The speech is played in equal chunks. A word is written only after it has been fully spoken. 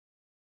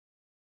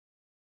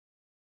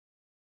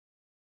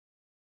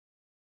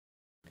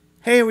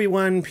Hey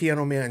everyone,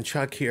 Piano Man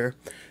Chuck here.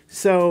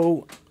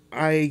 So,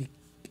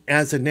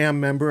 as a NAMM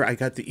member, I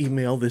got the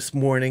email this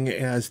morning,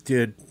 as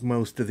did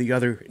most of the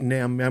other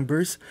NAMM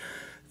members,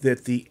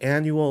 that the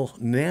annual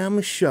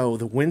NAMM show,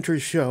 the winter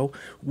show,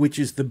 which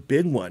is the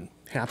big one,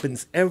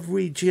 happens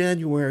every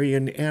January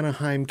in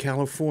Anaheim,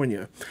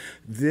 California.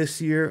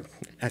 This year,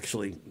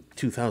 actually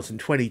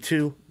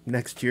 2022,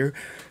 next year,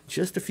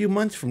 just a few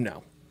months from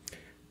now.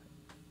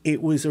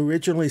 It was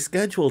originally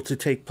scheduled to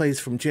take place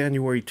from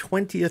January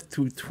 20th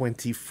through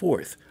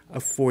 24th, a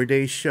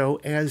 4-day show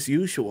as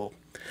usual.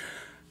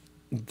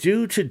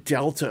 Due to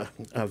Delta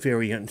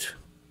variant,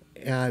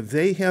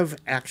 they have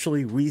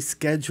actually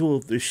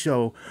rescheduled the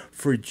show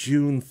for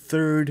June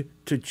 3rd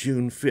to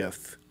June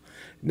 5th.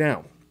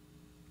 Now,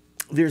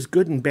 there's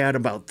good and bad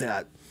about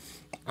that.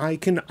 I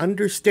can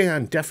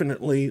understand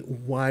definitely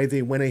why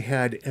they went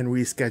ahead and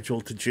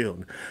rescheduled to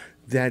June.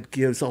 That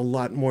gives a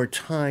lot more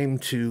time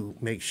to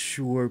make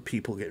sure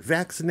people get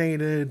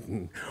vaccinated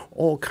and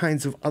all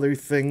kinds of other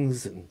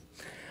things. And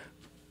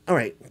all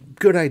right,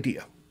 good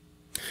idea.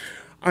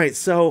 All right,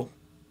 so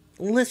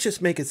let's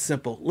just make it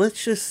simple.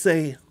 Let's just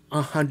say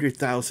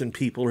 100,000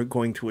 people are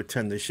going to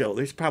attend the show.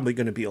 There's probably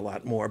going to be a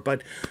lot more,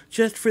 but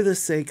just for the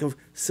sake of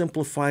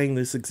simplifying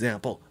this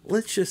example,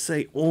 let's just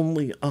say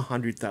only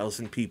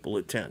 100,000 people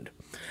attend.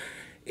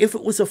 If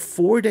it was a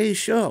 4-day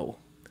show,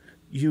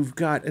 you've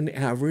got an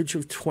average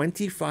of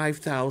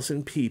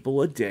 25,000 people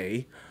a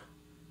day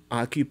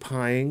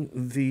occupying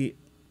the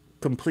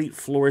complete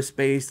floor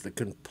space, the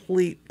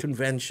complete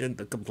convention,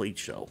 the complete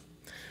show.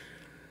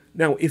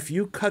 Now, if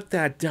you cut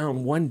that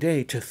down one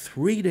day to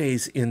 3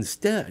 days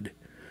instead,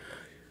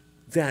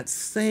 that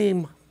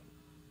same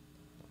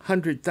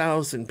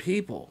 100,000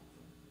 people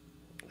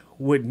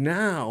would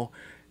now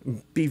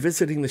be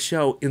visiting the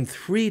show in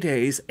 3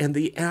 days, and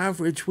the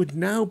average would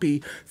now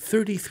be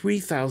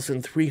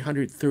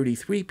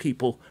 33,333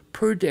 people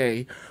per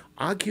day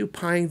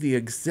occupying the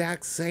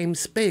exact same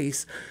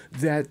space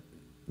that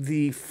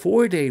the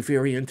 4-day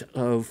variant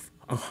of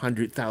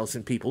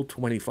 100,000 people,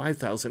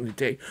 25,000 a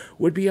day,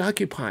 would be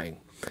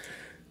occupying.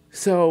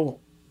 So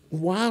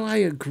while I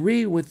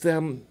agree with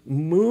them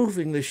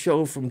moving the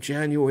show from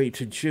January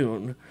to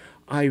June,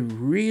 I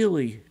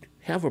really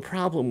have a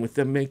problem with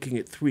them making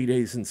it 3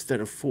 days instead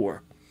of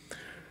 4.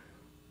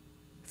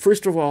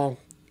 First of all,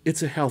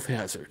 it's a health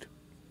hazard,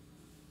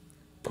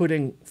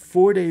 putting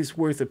 4 days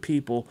worth of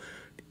people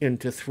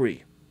into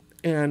 3.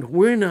 And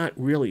we're not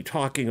really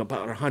talking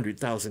about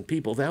 100,000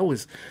 people. That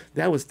was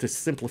to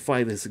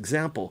simplify this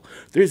example.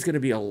 There's going to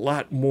be a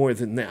lot more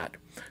than that.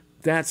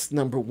 That's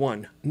number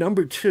one.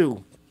 Number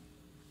two,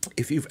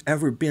 if you've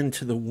ever been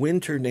to the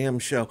winter NAMM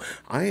show,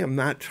 I am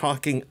not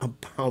talking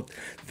about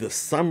the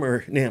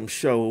summer NAMM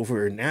show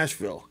over in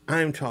Nashville.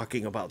 I'm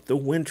talking about the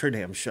winter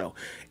NAMM show.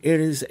 It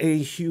is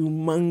a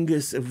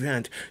humongous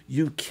event.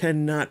 You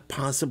cannot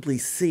possibly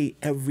see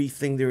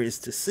everything there is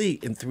to see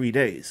in 3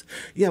 days.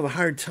 You have a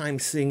hard time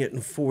seeing it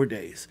in 4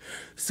 days.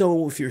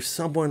 So if you're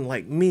someone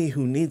like me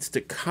who needs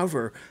to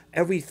cover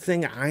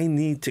everything I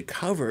need to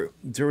cover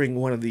during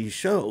one of these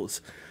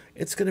shows,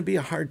 it's going to be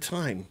a hard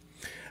time.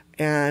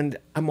 And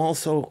I'm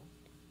also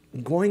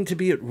going to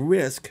be at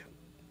risk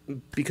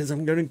because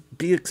I'm going to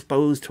be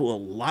exposed to a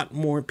lot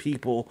more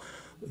people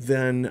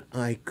than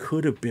I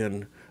could have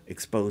been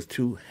exposed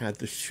to had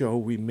the show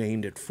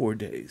remained at 4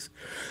 days.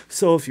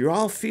 So if you're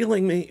all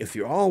feeling me, if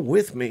you're all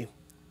with me,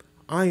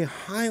 I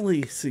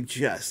highly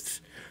suggest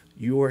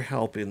your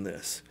help in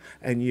this.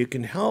 And you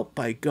can help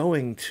by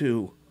going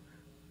to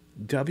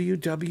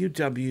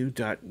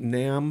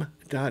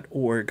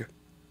www.namm.org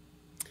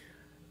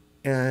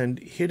and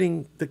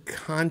hitting the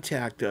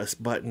Contact Us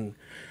button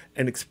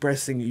and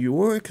expressing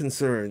your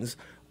concerns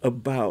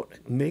about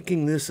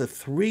making this a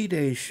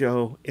 3-day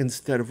show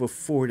instead of a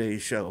 4-day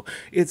show.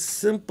 It's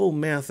simple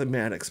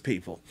mathematics,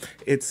 people.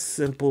 It's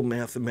simple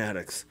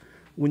mathematics.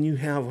 When you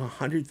have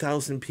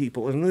 100,000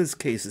 people, in this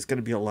case it's going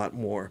to be a lot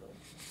more,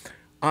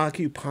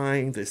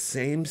 occupying the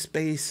same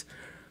space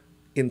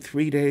in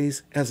 3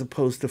 days as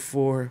opposed to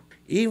 4,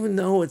 even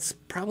though it's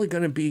probably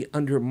going to be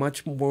under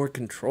much more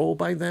control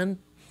by then.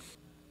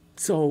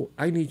 So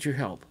I need your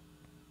help.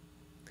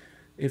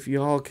 If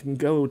you all can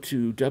go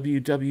to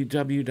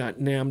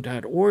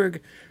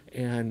www.namm.org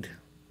and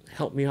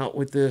help me out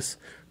with this,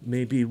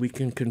 maybe we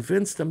can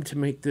convince them to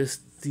make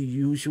this the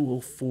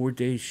usual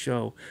 4-day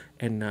show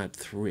and not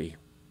 3.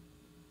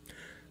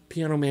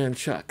 Piano Man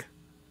Chuck,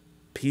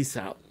 peace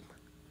out.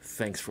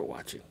 Thanks for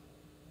watching.